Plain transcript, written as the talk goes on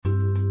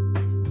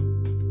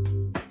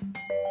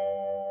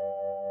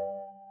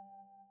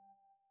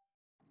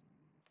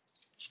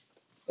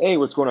Hey,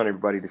 what's going on,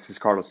 everybody? This is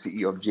Carlos,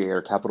 CEO of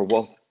JR Capital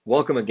Wealth.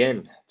 Welcome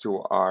again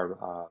to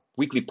our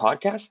weekly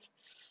podcast.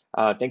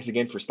 Thanks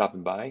again for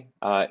stopping by.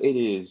 It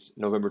is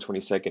November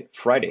 22nd,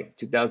 Friday,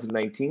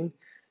 2019.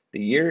 The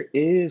year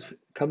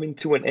is coming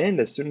to an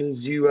end as soon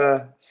as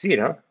you see it,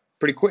 huh?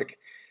 Pretty quick.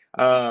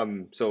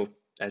 So,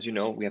 as you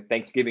know, we have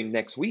Thanksgiving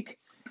next week,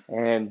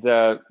 and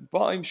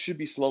volume should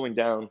be slowing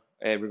down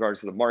in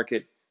regards to the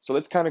market. So,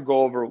 let's kind of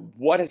go over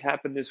what has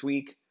happened this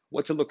week,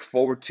 what to look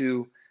forward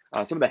to,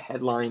 some of the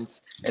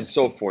headlines, and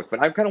so forth. But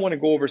I kind of want to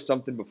go over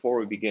something before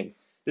we begin.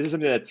 This is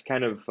something that's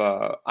kind of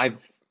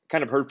I've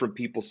kind of heard from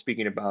people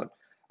speaking about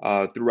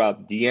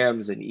throughout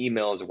DMs and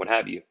emails and what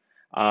have you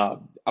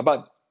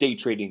about day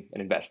trading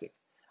and investing.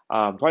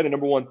 Probably the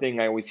number one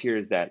thing I always hear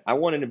is that I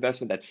want an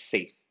investment that's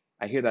safe.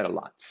 I hear that a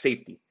lot,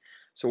 safety.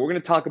 So we're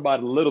going to talk about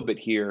a little bit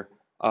here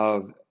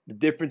of the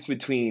difference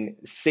between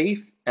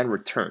safe and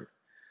return.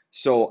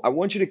 So I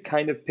want you to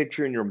kind of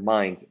picture in your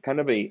mind kind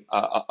of a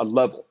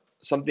level,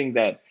 something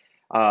that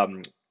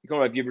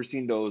have you ever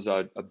seen those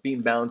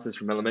beam balances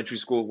from elementary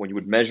school when you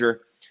would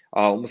measure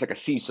almost like a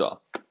seesaw?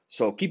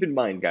 So keep in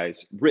mind,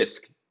 guys,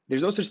 risk.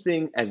 There's no such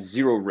thing as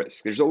zero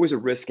risk. There's always a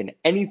risk in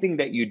anything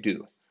that you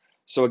do.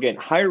 So again,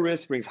 higher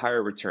risk brings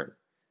higher return,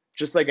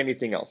 just like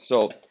anything else.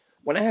 So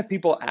when I have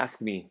people ask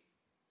me,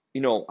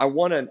 I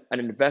want an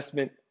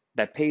investment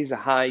that pays a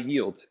high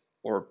yield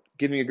or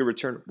give me a good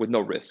return with no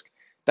risk.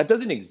 That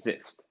doesn't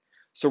exist.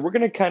 So we're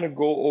going to kind of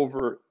go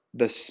over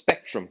the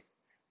spectrum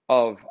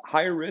of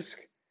higher risk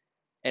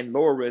and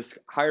lower risk,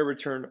 higher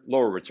return,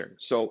 lower return.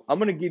 So I'm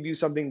going to give you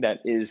something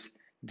that is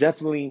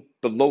definitely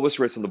the lowest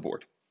risk on the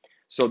board.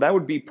 So that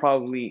would be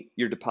probably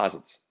your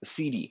deposits, a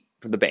CD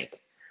from the bank.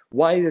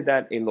 Why is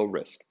that a low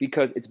risk?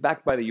 Because it's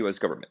backed by the US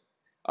government.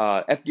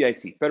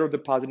 FDIC, Federal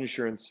Deposit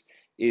Insurance,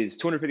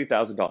 is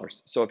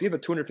 $250,000. So if you have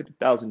a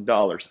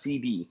 $250,000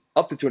 CD,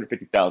 up to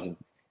 $250,000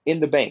 in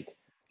the bank,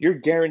 you're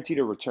guaranteed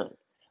a return.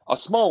 A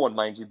small one,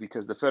 mind you,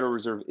 because the Federal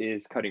Reserve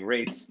is cutting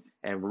rates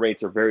and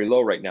rates are very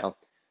low right now.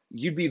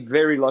 You'd be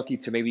very lucky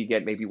to maybe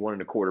get maybe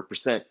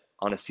 1.25%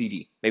 on a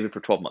CD, maybe for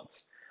 12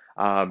 months.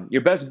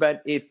 Your best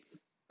bet, if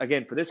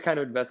again, for this kind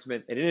of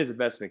investment, and it is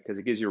investment because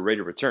it gives you a rate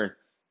of return,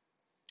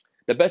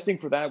 the best thing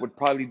for that would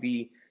probably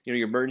be, your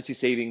emergency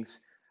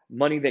savings,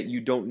 money that you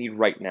don't need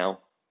right now,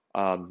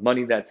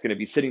 money that's going to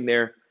be sitting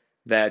there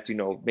that,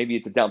 maybe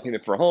it's a down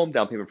payment for a home,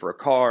 down payment for a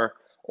car,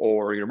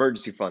 or your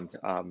emergency fund.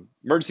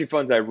 Emergency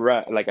funds,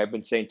 like I've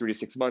been saying, 3 to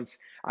 6 months.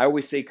 I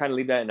always say kind of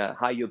leave that in a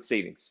high yield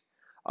savings.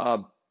 Uh,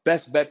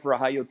 Best bet for a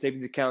high yield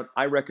savings account,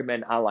 I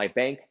recommend Ally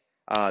Bank.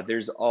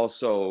 There's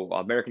also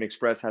American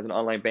Express has an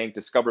online bank.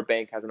 Discover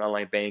Bank has an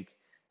online bank.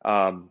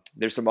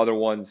 There's some other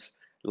ones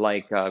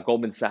like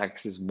Goldman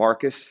Sachs'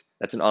 Marcus.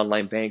 That's an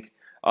online bank.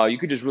 You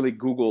could just really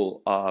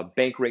Google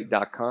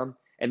bankrate.com,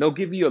 and they'll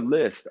give you a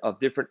list of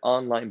different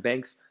online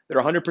banks that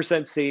are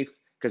 100% safe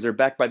because they're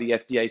backed by the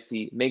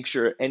FDIC. Make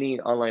sure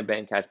any online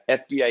bank has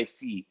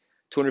FDIC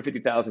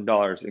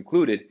 $250,000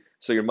 included,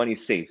 so your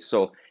money's safe.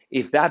 So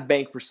if that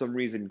bank for some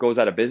reason goes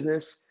out of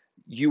business,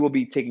 you will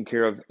be taking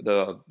care of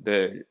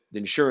the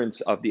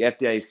insurance of the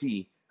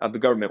FDIC of the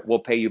government will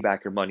pay you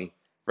back your money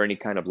for any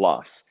kind of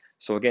loss.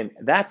 So again,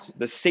 that's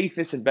the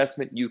safest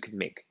investment you can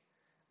make.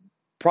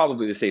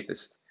 Probably the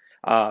safest.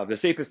 The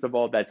safest of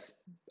all that's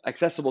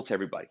accessible to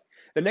everybody.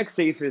 The next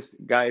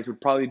safest, guys,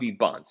 would probably be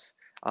bonds.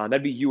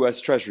 That'd be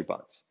US Treasury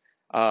bonds.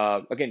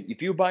 Again,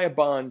 if you buy a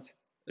bond,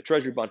 a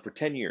Treasury bond for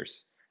 10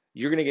 years,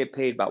 you're going to get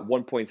paid about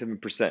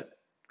 1.7%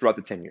 throughout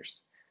the 10 years.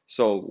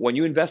 So when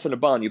you invest in a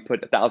bond, you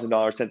put $1,000,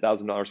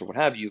 $10,000, or what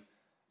have you,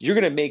 you're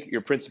going to make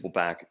your principal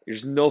back.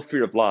 There's no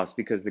fear of loss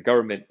because the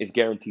government is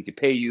guaranteed to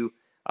pay you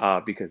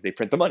because they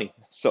print the money.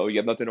 So you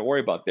have nothing to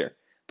worry about there.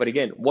 But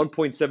again,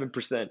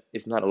 1.7%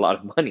 is not a lot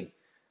of money.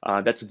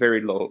 That's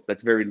very low.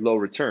 That's very low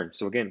return.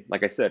 So again,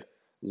 like I said,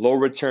 low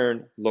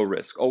return, low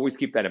risk. Always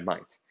keep that in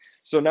mind.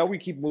 So now we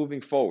keep moving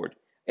forward.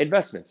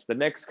 Investments, the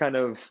next kind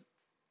of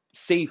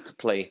safe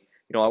play.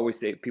 I always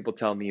say people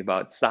tell me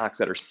about stocks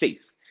that are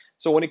safe.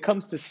 So when it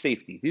comes to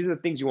safety, these are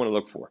the things you want to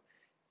look for: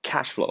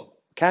 cash flow,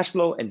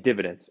 and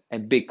dividends,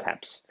 and big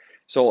caps.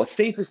 So a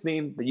safest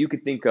name that you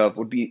could think of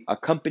would be a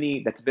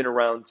company that's been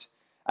around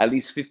at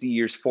least 50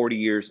 years, 40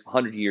 years,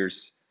 100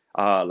 years,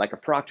 like a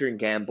Procter and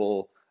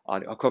Gamble,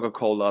 a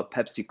Coca-Cola,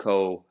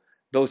 PepsiCo,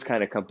 those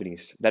kind of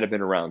companies that have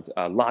been around.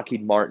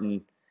 Lockheed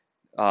Martin,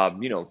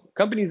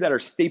 companies that are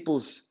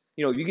staples.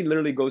 You can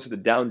literally go to the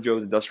Dow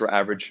Jones Industrial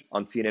Average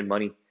on CNN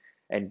Money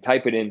and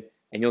type it in,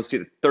 and you'll see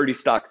the 30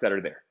 stocks that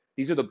are there.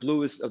 These are the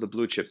bluest of the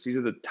blue chips. These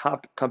are the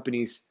top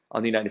companies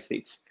on the United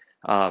States.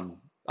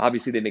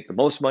 Obviously, they make the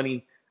most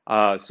money.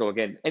 So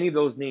again, any of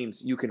those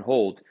names you can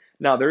hold.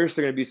 Now, there is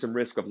going to be some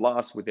risk of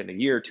loss within a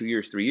year, 2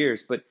 years, 3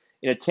 years, but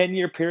in a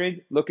 10-year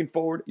period, looking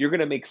forward, you're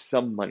going to make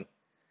some money.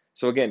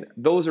 So again,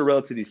 those are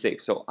relatively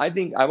safe. So I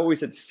think I've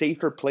always said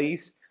safer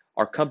plays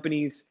are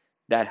companies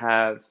that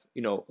have,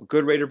 a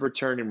good rate of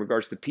return in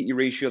regards to PE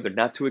ratio. They're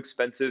not too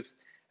expensive.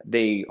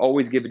 They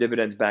always give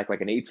dividends back,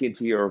 like an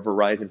AT&T or a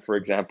Verizon, for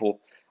example,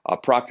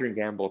 Procter and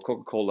Gamble,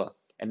 Coca-Cola.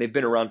 and they've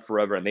been around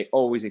forever, and they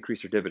always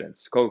increase their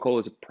dividends. Coca-Cola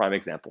is a prime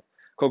example.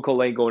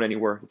 Coca-Cola ain't going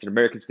anywhere. It's an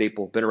American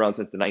staple, been around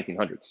since the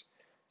 1900s.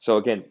 So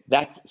again,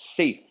 that's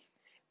safe.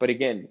 But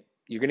again,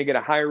 you're going to get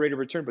a higher rate of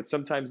return, but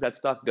sometimes that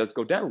stock does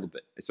go down a little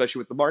bit, especially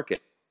with the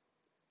market.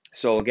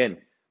 So again,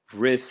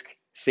 risk,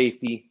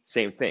 safety,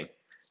 same thing.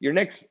 Your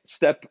next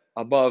step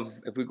above,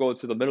 if we go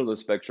to the middle of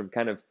the spectrum,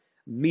 kind of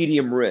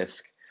medium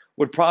risk,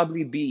 would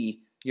probably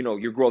be,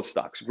 your growth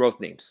stocks, growth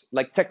names,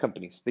 like tech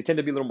companies. They tend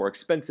to be a little more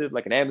expensive,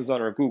 like an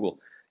Amazon or a Google.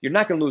 You're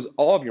not going to lose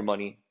all of your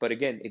money, but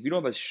again, if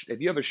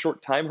you have a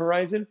short time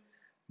horizon,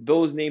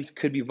 those names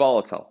could be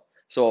volatile.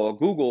 So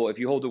Google, if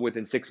you hold it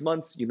within 6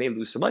 months, you may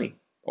lose some money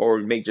or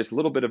make just a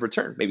little bit of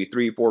return, maybe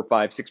 3, 4,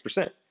 5,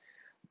 6%.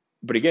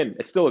 But again,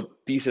 it's still a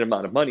decent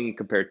amount of money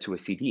compared to a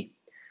CD.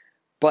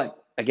 But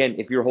again,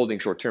 if you're holding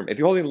short term, if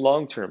you're holding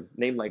long term,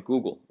 name like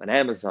Google, an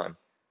Amazon,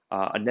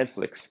 a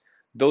Netflix,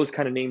 those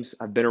kind of names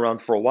have been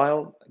around for a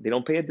while. They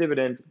don't pay a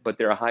dividend, but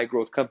they're a high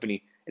growth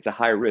company. It's a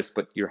higher risk,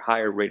 but your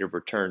higher rate of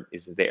return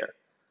is there.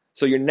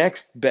 So your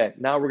next bet,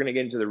 now we're going to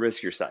get into the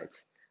riskier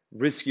sides,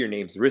 riskier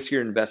names,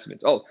 riskier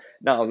investments. Oh,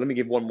 now let me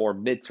give one more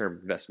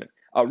midterm investment.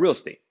 Real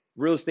estate.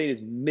 Real estate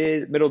is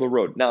middle of the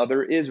road. Now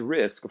there is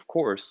risk, of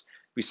course.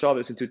 We saw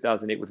this in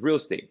 2008 with real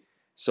estate.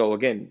 So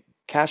again,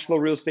 cash flow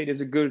real estate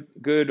is a good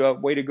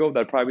way to go.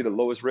 That'd probably be the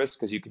lowest risk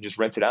because you can just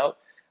rent it out.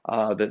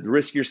 The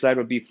riskier side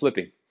would be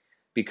flipping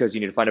because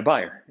you need to find a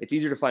buyer. It's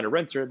easier to find a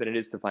renter than it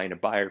is to find a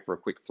buyer for a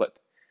quick flip.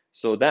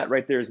 So that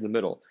right there is in the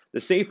middle.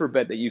 The safer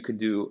bet that you can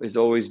do is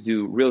always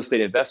do real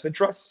estate investment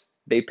trusts.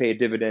 They pay a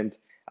dividend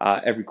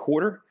every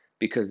quarter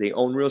because they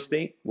own real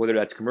estate, whether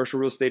that's commercial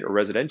real estate or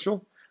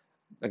residential.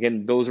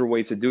 Again, those are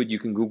ways to do it. You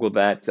can Google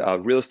that,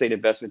 real estate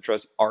investment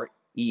trust,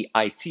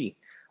 REIT,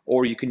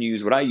 or you can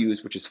use what I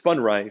use, which is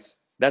Fundrise.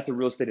 That's a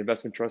real estate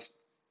investment trust.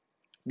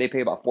 They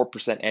pay about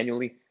 4%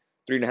 annually,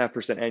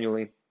 3.5%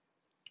 annually.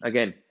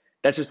 Again,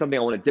 that's just something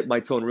I want to dip my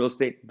toe in real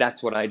estate.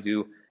 That's what I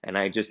do, and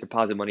I just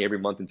deposit money every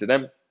month into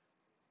them.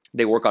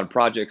 They work on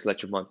projects,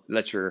 let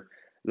your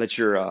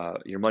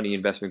money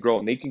investment grow,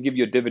 and they can give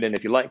you a dividend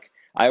if you like.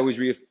 I always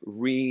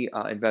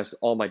reinvest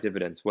all my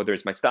dividends, whether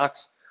it's my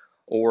stocks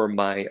or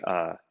my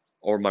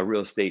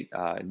real estate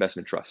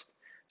investment trust.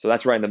 So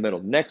that's right in the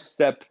middle. Next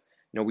step,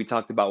 we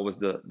talked about was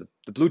the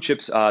blue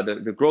chips,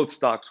 the growth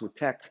stocks with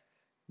tech.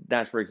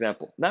 That's for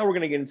example. Now we're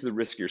going to get into the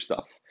riskier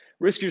stuff.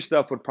 Riskier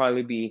stuff would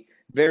probably be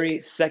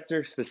very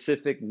sector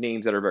specific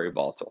names that are very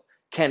volatile.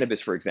 Cannabis,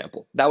 for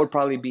example, that would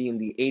probably be in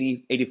the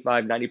 80,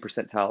 85, 90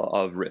 percentile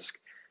of risk.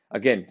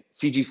 Again,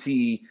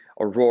 CGC,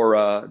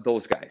 Aurora,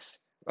 those guys,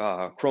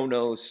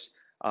 Kronos,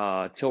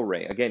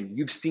 Tilray. Again,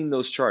 you've seen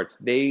those charts.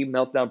 They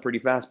melt down pretty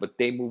fast, but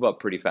they move up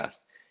pretty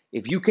fast.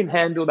 If you can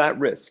handle that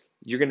risk,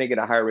 you're going to get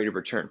a higher rate of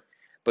return.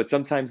 But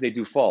sometimes they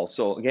do fall.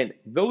 So again,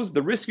 the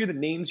riskier the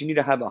names, you need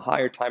to have a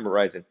higher time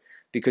horizon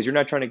because you're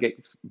not trying to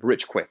get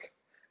rich quick.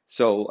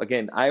 So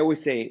again, I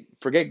always say,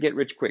 forget get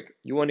rich quick.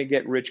 You want to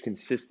get rich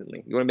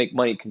consistently. You want to make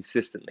money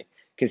consistently.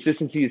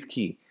 Consistency is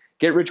key.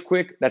 Get rich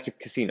quick, that's a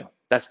casino.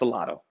 That's the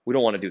lotto. We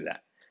don't want to do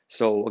that.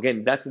 So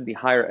again, that's in the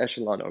higher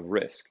echelon of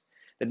risk.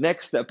 The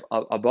next step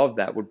above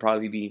that would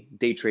probably be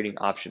day trading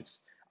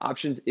options.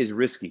 Options is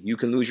risky. You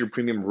can lose your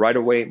premium right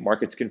away.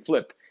 Markets can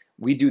flip.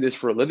 We do this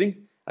for a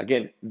living.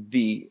 Again,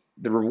 the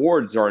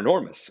rewards are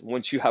enormous.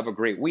 Once you have a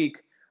great week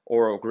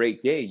or a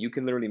great day, you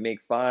can literally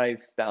make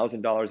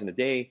 $5,000 in a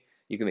day.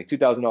 You can make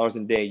 $2,000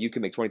 in a day. You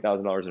can make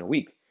 $20,000 in a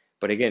week.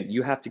 But again,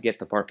 you have to get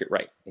the market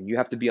right and you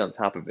have to be on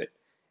top of it.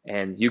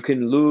 And you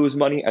can lose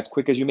money as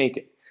quick as you make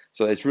it.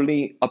 So it's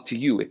really up to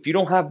you. If you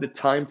don't have the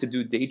time to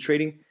do day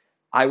trading,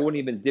 I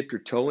wouldn't even dip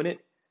your toe in it.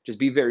 Just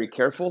be very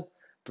careful.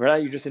 For now,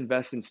 you just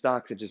invest in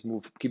stocks and just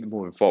keep it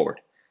moving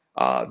forward.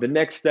 The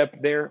next step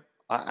there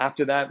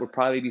after that would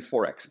probably be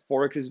Forex.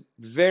 Forex is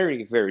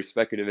very, very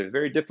speculative and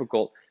very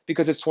difficult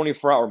because it's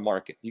 24-hour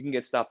market. You can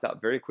get stopped out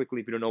very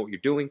quickly if you don't know what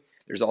you're doing.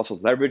 There's also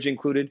leverage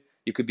included.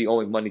 You could be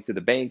owing money to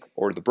the bank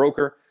or the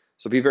broker.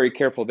 So be very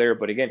careful there.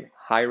 But again,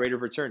 high rate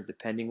of return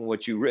depending on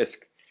what you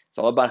risk. It's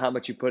all about how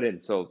much you put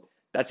in. So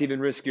that's even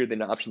riskier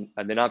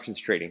than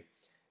options trading.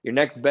 Your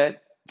next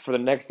bet for the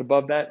next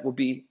above that would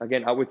be,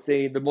 again, I would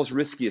say the most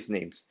riskiest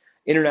names.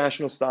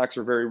 International stocks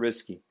are very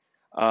risky.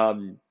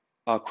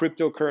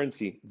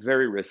 Cryptocurrency,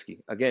 very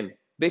risky. Again,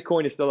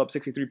 Bitcoin is still up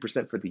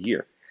 63% for the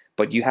year,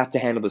 but you have to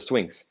handle the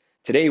swings.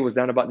 Today it was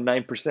down about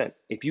 9%.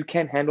 If you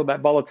can't handle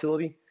that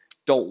volatility,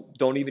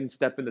 don't even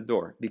step in the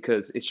door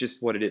because it's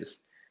just what it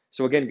is.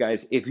 So again,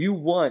 guys, if you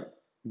want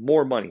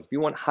more money, if you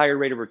want higher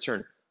rate of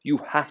return, you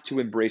have to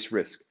embrace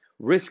risk.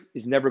 Risk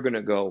is never going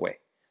to go away.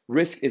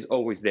 Risk is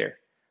always there.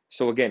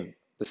 So again,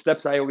 the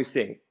steps I always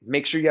say,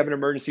 make sure you have an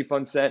emergency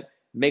fund set,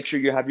 make sure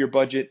you have your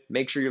budget,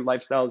 make sure your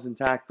lifestyle is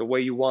intact the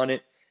way you want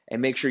it,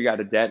 and make sure you're out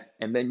of debt.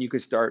 And then you can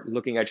start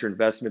looking at your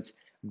investments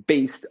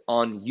based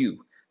on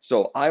you.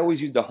 So I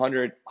always use the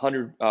 100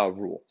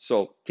 rule.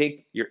 So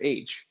take your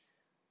age,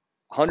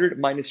 100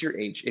 minus your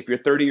age. If you're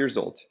 30 years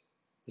old,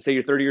 let's say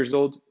you're 30 years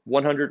old,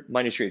 100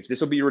 minus your age. This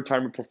will be your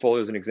retirement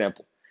portfolio as an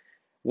example.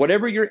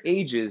 Whatever your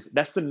age is,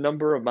 that's the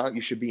amount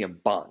you should be in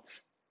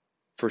bonds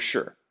for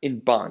sure. In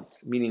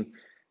bonds, meaning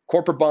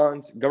corporate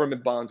bonds,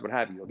 government bonds, what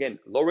have you. Again,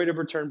 low rate of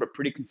return, but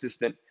pretty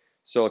consistent.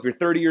 So if you're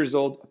 30 years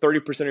old,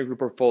 30% of your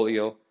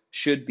portfolio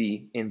should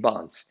be in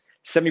bonds.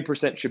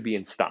 70% should be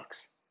in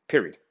stocks,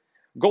 period.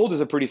 Gold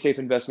is a pretty safe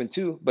investment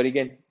too, but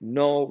again,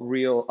 no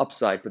real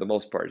upside for the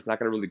most part. It's not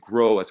going to really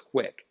grow as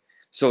quick.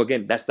 So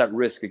again, that's that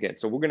risk again.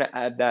 So we're going to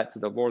add that to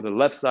the more the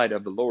left side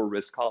of the lower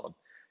risk column,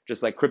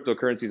 just like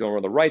cryptocurrencies over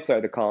on the right side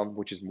of the column,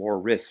 which is more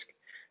risk.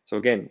 So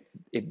again,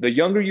 if the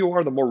younger you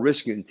are, the more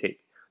risk you can take.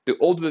 The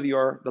older you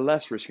are, the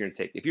less risk you're going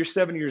to take. If you're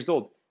 70 years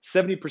old,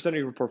 70% of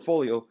your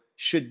portfolio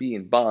should be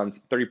in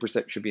bonds,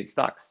 30% should be in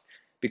stocks.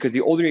 Because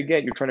the older you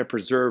get, you're trying to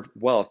preserve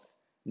wealth,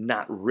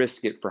 not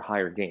risk it for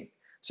higher gain.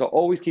 So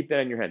always keep that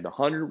in your head, the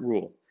 100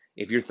 rule.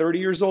 If you're 30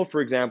 years old,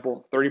 for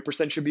example,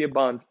 30% should be in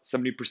bonds,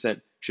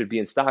 70% should be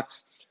in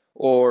stocks,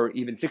 or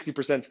even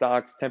 60%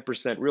 stocks,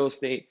 10% real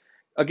estate.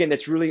 Again,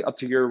 it's really up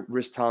to your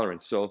risk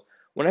tolerance. So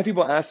when I have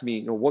people ask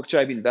me, what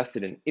should I be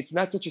invested in? It's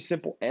not such a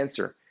simple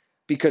answer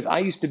because I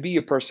used to be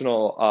a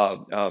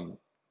personal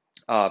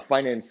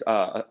finance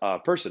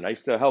person. I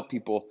used to help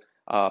people,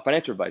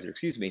 financial advisor,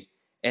 excuse me.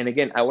 And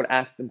again, I would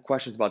ask them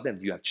questions about them.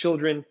 Do you have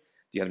children? Do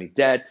you have any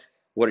debt?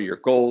 What are your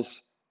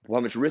goals? How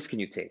much risk can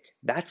you take?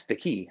 That's the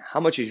key. How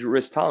much is your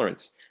risk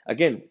tolerance?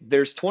 Again,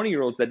 there's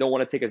 20-year-olds that don't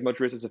want to take as much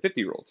risk as a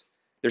 50-year-old.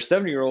 There's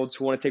 70-year-olds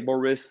who want to take more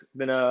risk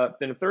than a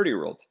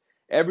 30-year-old.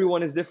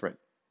 Everyone is different.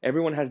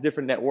 Everyone has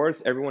different net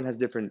worths. Everyone has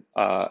different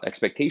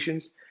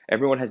expectations.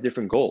 Everyone has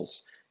different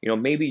goals.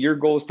 Maybe your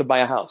goal is to buy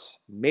a house.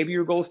 Maybe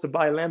your goal is to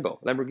buy a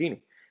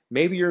Lamborghini.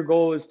 Maybe your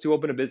goal is to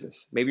open a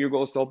business. Maybe your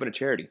goal is to open a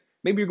charity.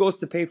 Maybe your goal is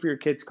to pay for your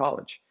kids'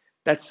 college.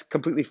 That's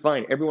completely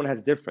fine. Everyone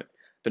has different.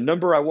 The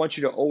number I want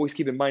you to always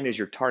keep in mind is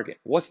your target.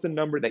 What's the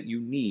number that you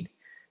need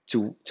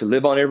to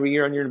live on every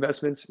year on your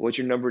investments? What's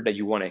your number that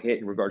you want to hit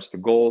in regards to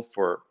goal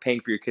for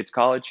paying for your kids'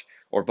 college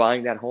or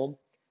buying that home?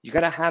 You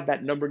got to have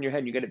that number in your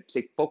head. You got to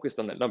stay focused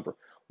on that number.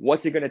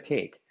 What's it going to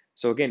take?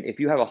 So again, if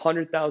you have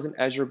 100,000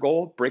 as your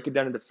goal, break it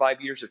down into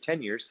 5 years or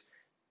 10 years.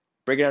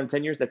 Break it down in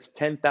 10 years. That's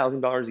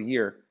 $10,000 a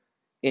year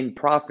in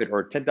profit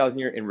or 10,000 a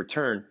year in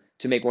return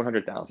to make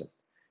 100,000.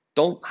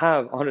 Don't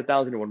have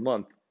 100,000 in 1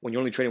 month when you're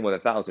only trading with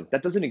 1,000.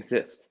 That doesn't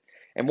exist.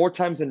 And more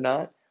times than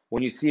not,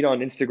 when you see it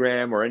on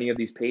Instagram or any of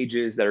these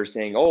pages that are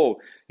saying,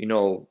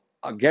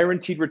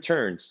 guaranteed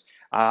returns.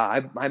 I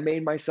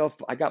got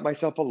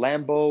myself a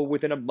Lambo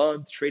within a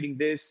month trading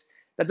this.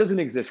 That doesn't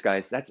exist,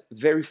 guys. That's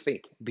very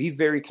fake. Be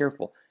very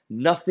careful.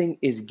 Nothing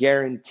is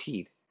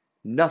guaranteed.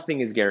 Nothing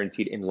is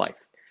guaranteed in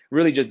life.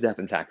 Really just death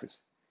and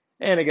taxes.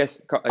 And I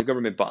guess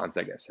government bonds,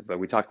 but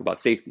we talked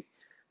about safety.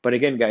 But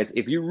again, guys,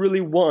 if you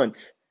really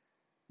want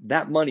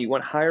that money, you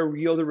want higher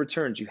yield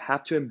returns, you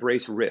have to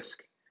embrace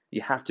risk.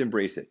 You have to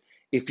embrace it.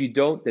 If you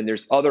don't, then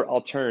there's other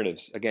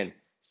alternatives. Again,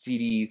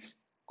 CDs,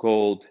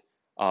 gold,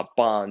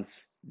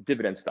 bonds,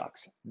 dividend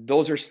stocks.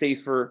 Those are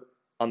safer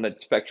on the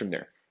spectrum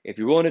there. If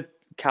you want to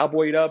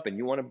cowboy it up and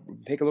you want to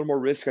take a little more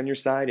risk on your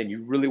side and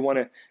you really want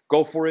to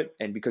go for it,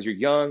 and because you're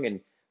young and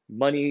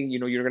money,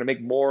 you're going to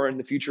make more in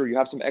the future, you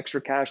have some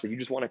extra cash that you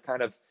just want to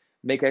kind of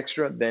make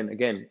extra, then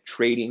again,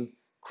 trading,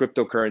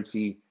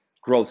 cryptocurrency,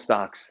 growth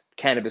stocks,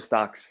 cannabis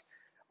stocks,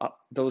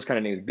 those kind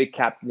of names, big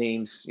cap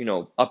names,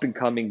 up and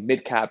coming,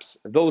 mid caps,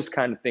 those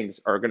kind of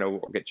things are going to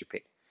get you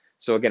paid.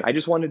 So again, I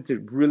just wanted to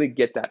really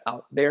get that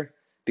out there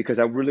because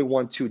I really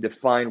want to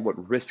define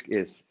what risk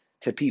is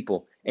to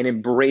people and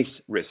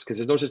embrace risk, because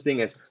there's no such thing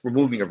as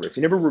removing a risk.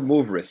 You never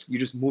remove risk. You're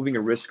just moving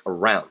a risk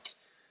around.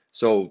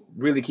 So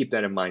really keep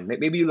that in mind.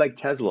 Maybe you like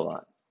Tesla a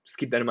lot. Just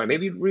keep that in mind.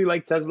 Maybe you really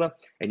like Tesla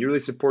and you really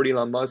support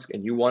Elon Musk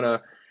and you want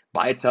to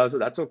buy a Tesla.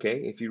 That's okay.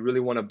 If you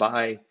really want to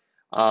buy,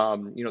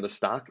 the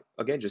stock,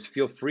 again, just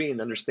feel free and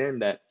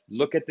understand that.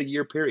 Look at the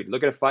year period.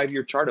 Look at a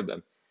 5-year chart of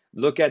them.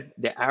 Look at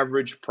the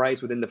average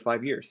price within the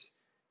 5 years.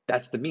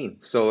 That's the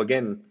mean. So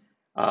again,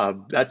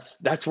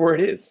 that's where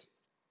it is.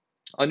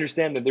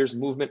 Understand that there's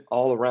movement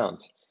all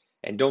around,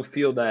 and don't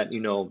feel that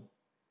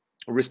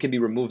risk can be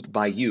removed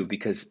by you,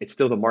 because it's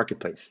still the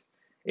marketplace.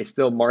 It's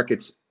still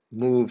markets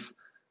move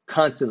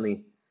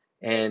constantly,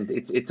 and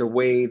it's a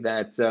way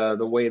that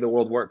the way the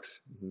world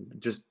works.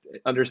 Just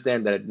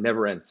understand that it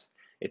never ends.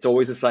 It's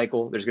always a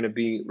cycle. There's going to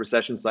be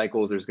recession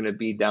cycles. There's going to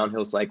be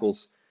downhill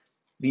cycles.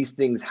 These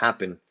things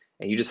happen,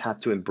 and you just have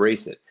to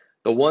embrace it.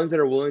 The ones that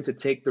are willing to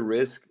take the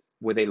risk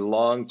with a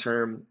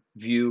long-term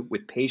view,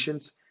 with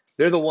patience,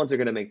 they're the ones that are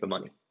going to make the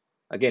money.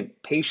 Again,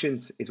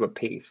 patience is what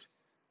pays.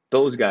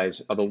 Those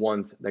guys are the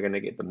ones that are going to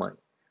get the money.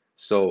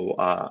 So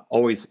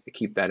always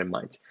keep that in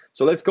mind.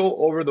 So let's go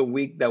over the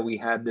week that we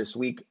had this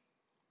week.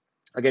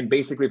 Again,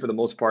 basically for the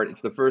most part,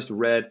 it's the first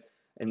red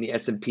in the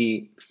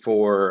S&P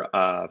for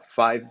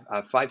five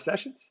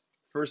sessions.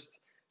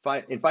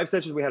 In 5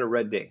 sessions, we had a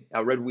red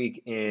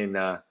week in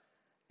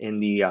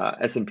the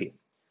S&P.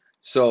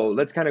 So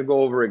let's kind of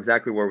go over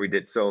exactly where we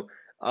did. So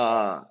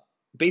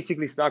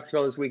basically, stocks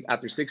fell this week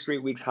after 6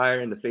 straight weeks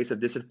higher in the face of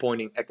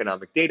disappointing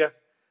economic data.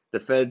 The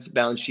Fed's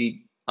balance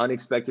sheet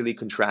unexpectedly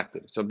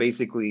contracted. So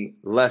basically,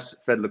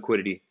 less Fed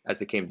liquidity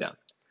as it came down.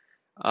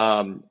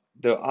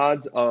 the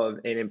odds of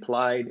an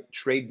implied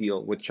trade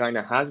deal with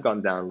China has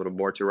gone down a little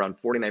more to around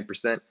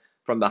 49%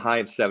 from the high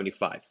of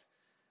 75.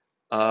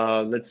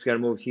 Let's kind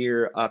of move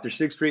here. After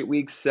 6 straight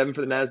weeks, 7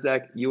 for the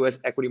NASDAQ, U.S.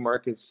 equity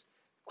markets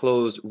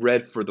closed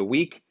red for the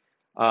week.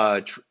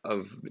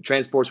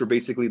 Transports were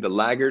basically the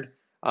laggard.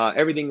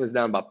 Everything is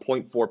down about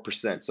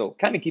 0.4%. So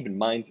kind of keep in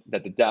mind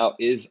that the Dow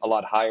is a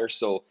lot higher.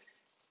 So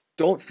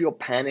don't feel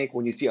panic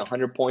when you see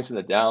 100 points in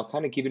the Dow.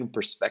 Kind of keep it in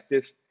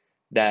perspective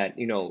that,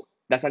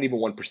 that's not even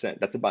 1%.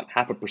 That's about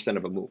 0.5%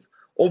 of a move.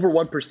 Over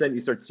 1%, you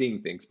start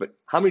seeing things. But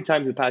how many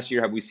times in the past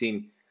year have we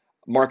seen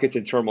markets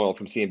in turmoil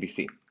from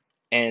CNBC?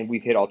 And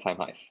we've hit all-time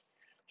highs.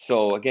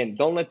 So again,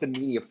 don't let the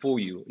media fool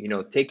you.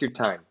 Take your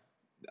time.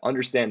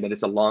 Understand that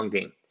it's a long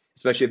game,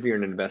 especially if you're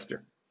an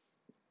investor.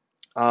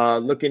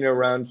 Looking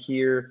around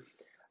here,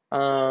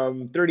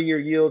 30-year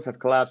yields have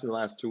collapsed in the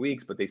last 2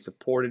 weeks, but they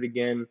supported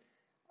again.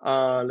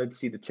 Let's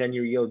see, the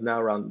 10-year yield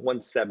now around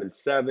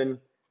 177.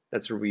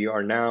 That's where we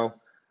are now.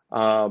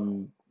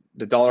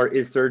 The dollar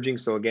is surging.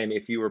 So again,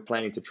 if you were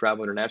planning to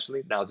travel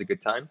internationally, now is a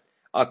good time.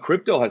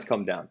 Crypto has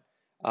come down.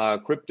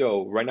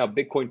 Crypto right now,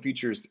 Bitcoin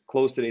futures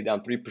closed today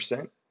down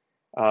 3%.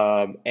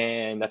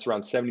 And that's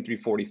around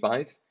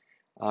 73.45.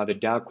 The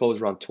Dow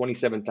closed around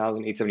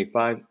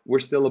 27,875. We're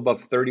still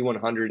above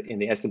 3,100 in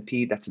the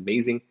S&P. That's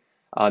amazing.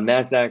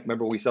 NASDAQ,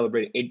 remember we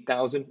celebrated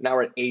 8,000. Now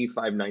we're at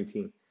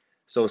 85.19.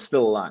 So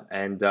still a lot.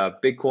 And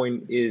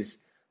Bitcoin is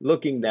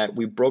looking that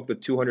we broke the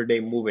 200-day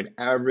moving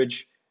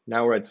average.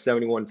 Now we're at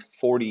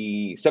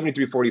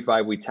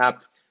 73.45. We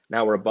tapped.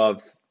 Now we're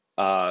above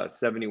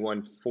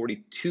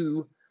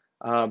 71.42.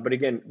 But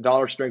again,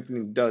 dollar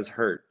strengthening does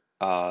hurt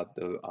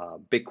the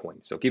Bitcoin.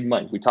 So keep in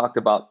mind, we talked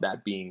about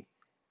that being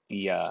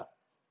the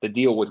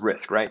deal with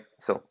risk, right?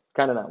 So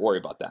kind of not worry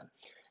about that.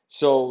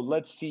 So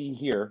let's see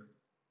here.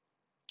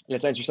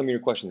 Let's answer some of your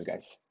questions,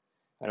 guys.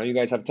 I know you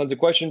guys have tons of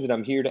questions, and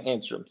I'm here to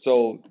answer them.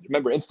 So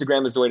remember,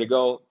 Instagram is the way to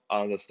go.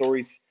 The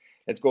stories,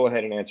 let's go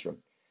ahead and answer them.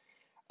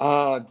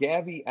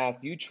 Gavi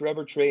asked, do you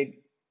ever trade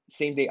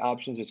same-day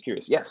options? Just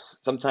curious. Yes,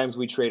 sometimes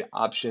we trade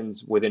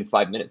options within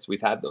 5 minutes.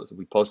 We've had those.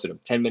 We posted them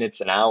 10 minutes,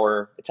 an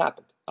hour. It's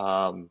happened.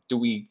 Do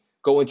we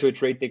go into a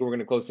trade thinking we're going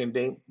to close same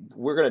day?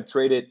 We're going to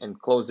trade it and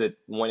close it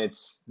when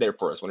it's there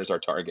for us, when it's our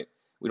target.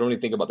 We don't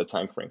even think about the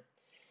time frame.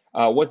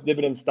 What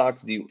dividend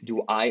stocks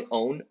do I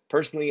own?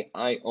 Personally,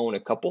 I own a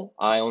couple.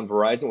 I own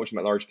Verizon, which is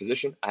my large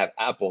position. I have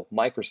Apple,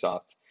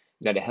 Microsoft,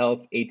 United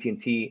Health,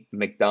 AT&T,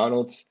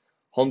 McDonald's,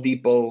 Home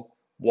Depot,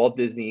 Walt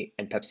Disney,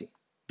 and Pepsi.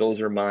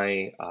 Those are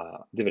my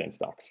dividend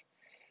stocks.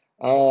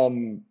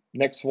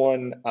 Next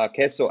one,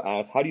 Keso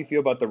asks, how do you feel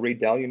about the Ray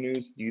Dalio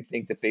news? Do you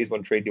think the phase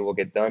 1 trade deal will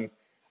get done?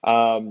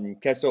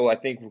 Keso, I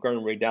think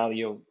regarding Ray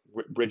Dalio,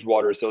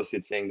 Bridgewater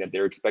Associates saying that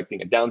they're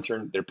expecting a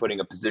downturn. They're putting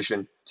a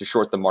position to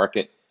short the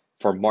market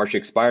for March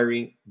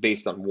expiry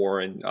based on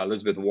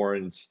Elizabeth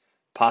Warren's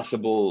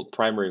possible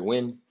primary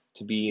win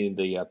to be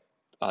the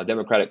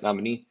Democratic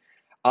nominee.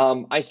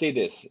 I say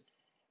this.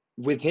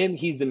 With him,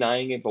 he's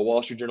denying it, but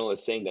Wall Street Journal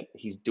is saying that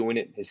he's doing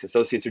it. His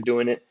associates are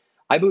doing it.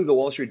 I believe the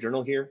Wall Street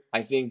Journal here.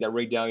 I think that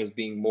Ray Dalio is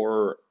being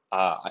more,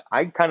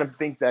 I kind of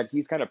think that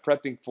he's kind of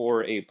prepping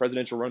for a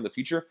presidential run in the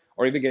future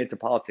or even get into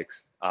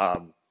politics.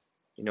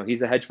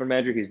 He's a hedge fund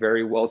manager. He's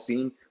very well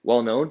seen,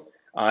 well known.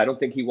 I don't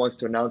think he wants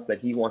to announce that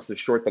he wants to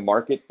short the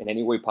market in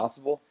any way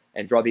possible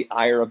and draw the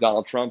ire of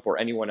Donald Trump or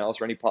anyone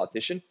else or any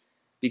politician,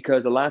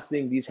 because the last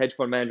thing these hedge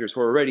fund managers who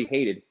are already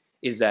hated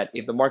is that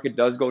if the market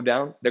does go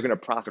down, they're going to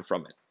profit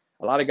from it.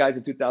 A lot of guys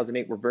in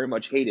 2008 were very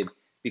much hated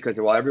because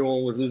while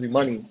everyone was losing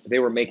money, they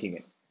were making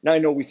it. Now I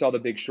know we saw the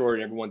big short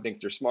and everyone thinks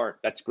they're smart.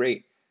 That's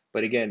great.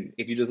 But again,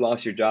 if you just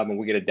lost your job and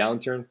we get a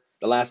downturn,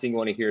 the last thing you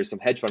want to hear is some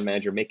hedge fund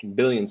manager making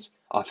billions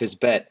off his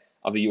bet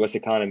of the U.S.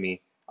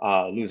 economy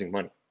losing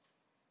money.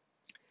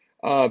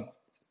 LNXXL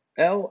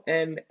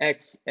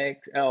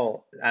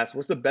asks,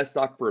 what's the best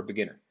stock for a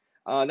beginner?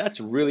 That's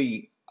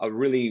really a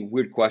really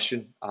weird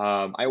question.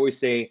 I always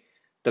say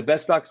the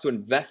best stocks to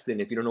invest in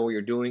if you don't know what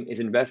you're doing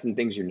is invest in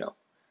things you know.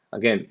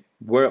 Again,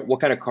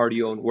 what kind of car do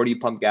you own? Where do you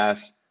pump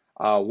gas?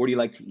 Where do you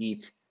like to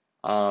eat?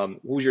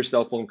 Who's your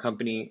cell phone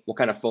company? What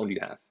kind of phone do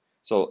you have?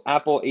 So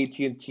Apple,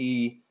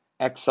 AT&T,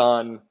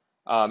 Exxon,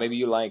 maybe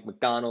you like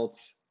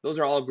McDonald's. Those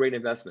are all great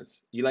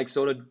investments. You like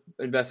soda,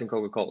 invest in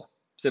Coca-Cola.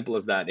 Simple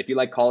as that. If you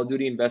like Call of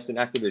Duty, invest in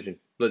Activision,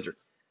 Blizzard.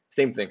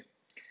 Same thing.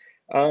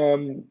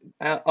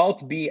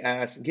 Alt B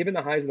asks, given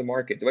the highs of the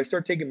market, do I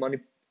start taking money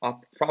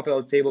off profit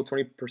on the table?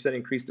 20%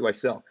 increase, do I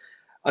sell?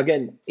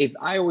 Again, if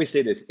I always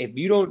say this, if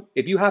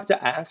you have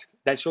to ask,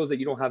 that shows that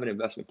you don't have an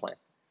investment plan.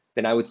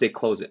 Then I would say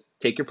close it.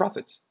 Take your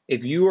profits.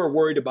 If you are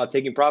worried about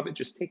taking profit,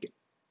 just take it.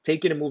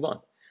 Take it and move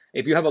on.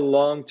 If you have a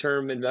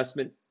long-term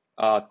investment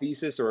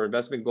thesis or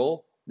investment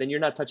goal, then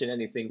you're not touching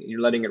anything. You're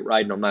letting it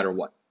ride no matter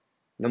what.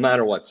 No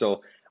matter what.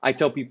 So I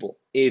tell people,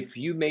 if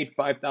you made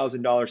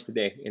 $5,000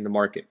 today in the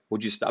market,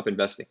 would you stop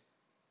investing?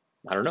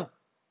 I don't know.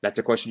 That's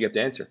a question you have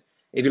to answer.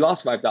 If you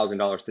lost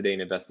 $5,000 today in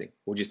investing,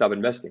 would you stop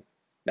investing?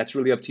 That's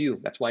really up to you.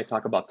 That's why I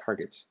talk about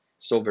targets.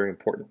 So very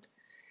important.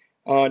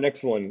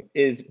 Next one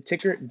is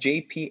ticker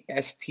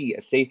JPST,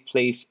 a safe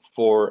place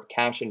for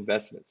cash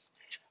investments.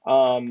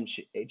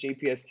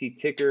 JPST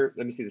ticker,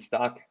 let me see the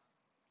stock.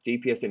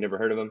 JPS, I never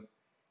heard of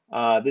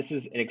them. This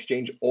is an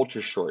exchange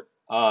ultra short.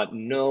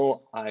 No,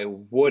 I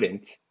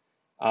wouldn't.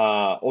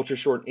 Ultra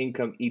short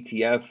income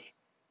ETF.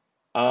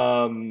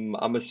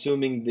 I'm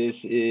assuming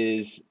this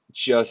is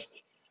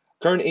just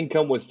current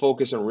income with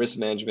focus on risk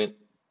management.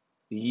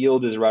 The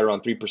yield is right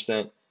around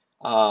 3%.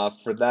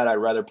 For that, I'd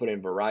rather put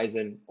in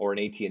Verizon or an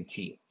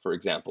AT&T, for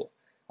example.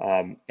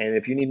 And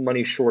if you need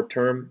money short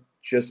term,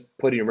 just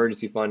put an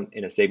emergency fund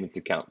in a savings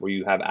account where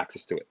you have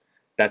access to it.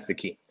 That's the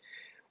key.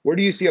 Where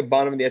do you see a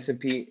bottom in the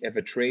S&P if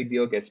a trade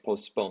deal gets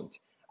postponed?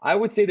 I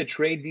would say the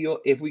trade deal,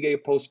 if we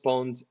get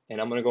postponed, and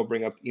I'm going to go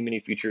bring up E-mini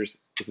futures,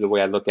 this is the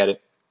way I look at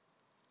it.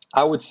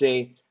 I would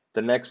say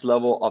the next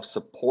level of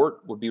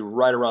support would be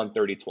right around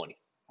 30.20.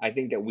 I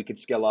think that we could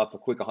scale off a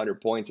quick 100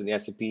 points in the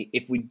S&P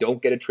if we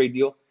don't get a trade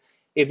deal.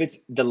 If it's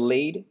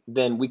delayed,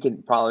 then we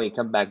can probably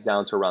come back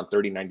down to around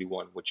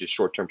 30.91, which is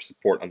short-term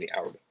support on the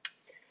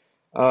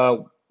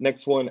hourly.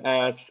 Next one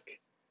asks,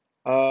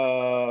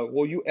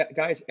 will you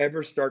guys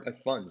ever start a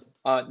fund?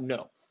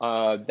 No.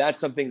 That's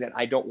something that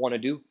I don't want to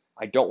do.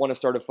 I don't want to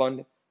start a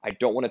fund. I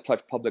don't want to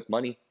touch public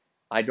money.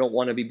 I don't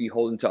want to be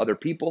beholden to other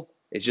people.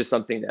 It's just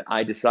something that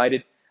I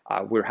decided.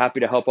 We're happy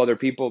to help other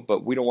people,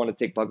 but we don't want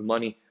to take public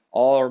money.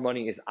 All our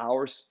money is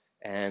ours,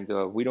 and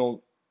we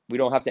don't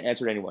have to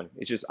answer to anyone.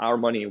 It's just our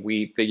money, and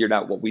we figured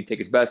out what we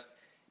think is best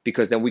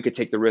because then we could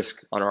take the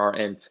risk on our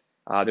end.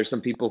 There's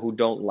some people who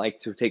don't like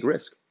to take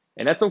risk,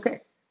 and that's okay.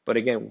 But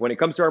again, when it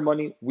comes to our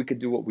money, we could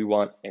do what we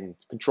want, and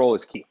control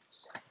is key.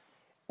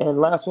 And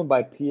last one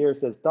by Pierre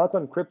says, thoughts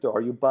on crypto?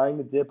 Are you buying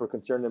the dip or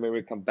concerned that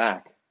maybe come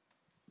back?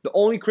 The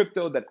only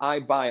crypto that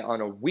I buy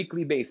on a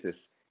weekly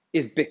basis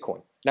is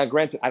Bitcoin. Now,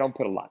 granted, I don't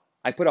put a lot.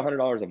 I put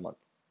 $100 a month.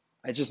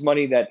 It's just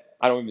money that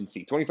I don't even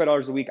see.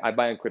 $25 a week I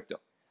buy in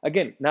crypto.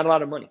 Again, not a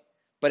lot of money,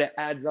 but it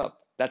adds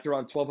up. That's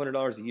around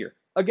 $1,200 a year.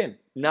 Again,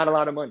 not a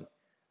lot of money.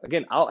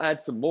 Again, I'll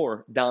add some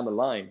more down the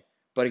line.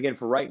 But again,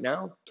 for right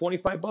now,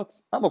 25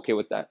 bucks, I'm okay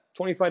with that.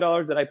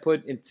 $25 that I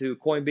put into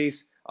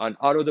Coinbase on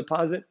auto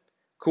deposit,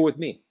 cool with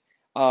me.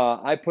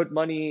 I put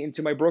money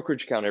into my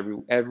brokerage account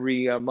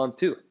every month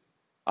too.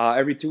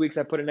 Every 2 weeks,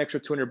 I put an extra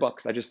 200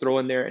 bucks. I just throw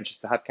in there and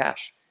just to have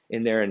cash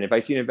in there. And if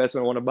I see an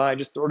investment I want to buy, I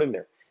just throw it in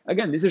there.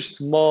 Again, these are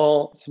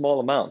small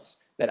amounts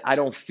that I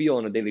don't feel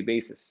on a daily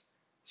basis.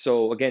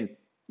 So again,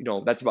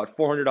 that's about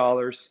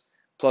 $400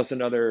 plus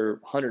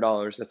another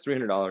 $100. That's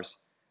 $300.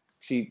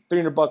 See,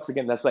 300 bucks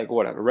again, that's like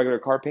what, a regular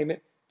car payment?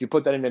 If you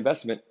put that in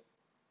investment,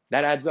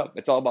 that adds up.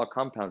 It's all about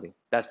compounding.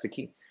 That's the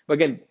key. But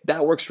again,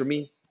 that works for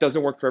me.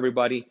 Doesn't work for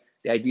everybody.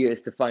 The idea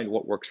is to find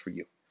what works for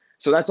you.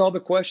 So that's all the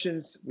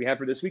questions we have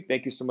for this week.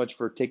 Thank you so much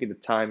for taking the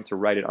time to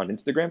write it on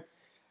Instagram.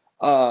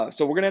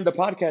 So we're gonna end the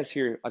podcast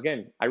here.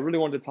 Again, I really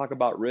wanted to talk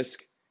about risk.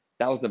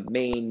 That was the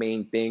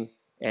main thing.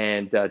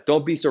 And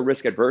don't be so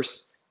risk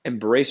adverse.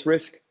 Embrace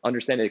risk.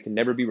 Understand that it can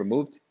never be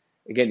removed.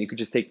 Again, you could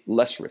just take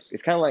less risk.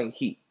 It's kind of like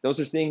heat. There's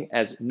such thing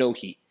as no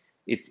heat.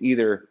 It's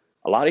either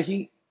a lot of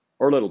heat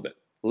or a little bit.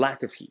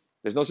 Lack of heat.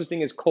 There's no such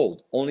thing as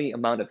cold. Only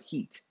amount of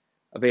heat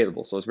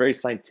available. So it's very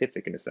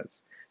scientific in a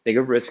sense. Think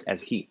of risk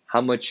as heat.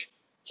 How much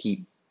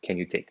heat can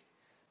you take?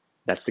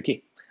 That's the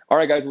key. All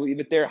right, guys, we'll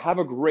leave it there. Have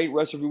a great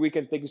rest of your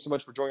weekend. Thank you so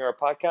much for joining our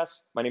podcast.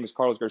 My name is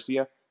Carlos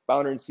Garcia,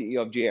 founder and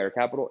CEO of JR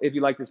Capital. If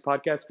you like this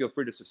podcast, feel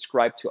free to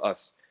subscribe to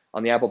us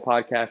on the Apple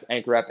Podcasts,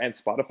 Anchor app, and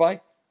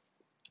Spotify.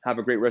 Have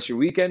a great rest of your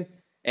weekend.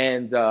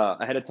 And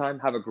ahead of time,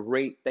 have a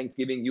great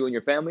Thanksgiving, you and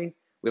your family.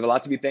 We have a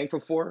lot to be thankful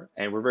for,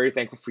 and we're very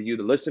thankful for you,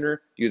 the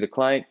listener, you, the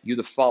client, you,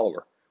 the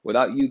follower.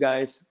 Without you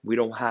guys, we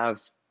don't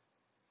have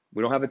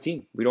a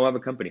team. We don't have a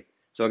company.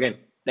 So again,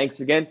 thanks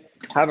again.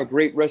 Have a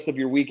great rest of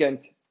your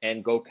weekend,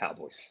 and go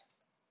Cowboys.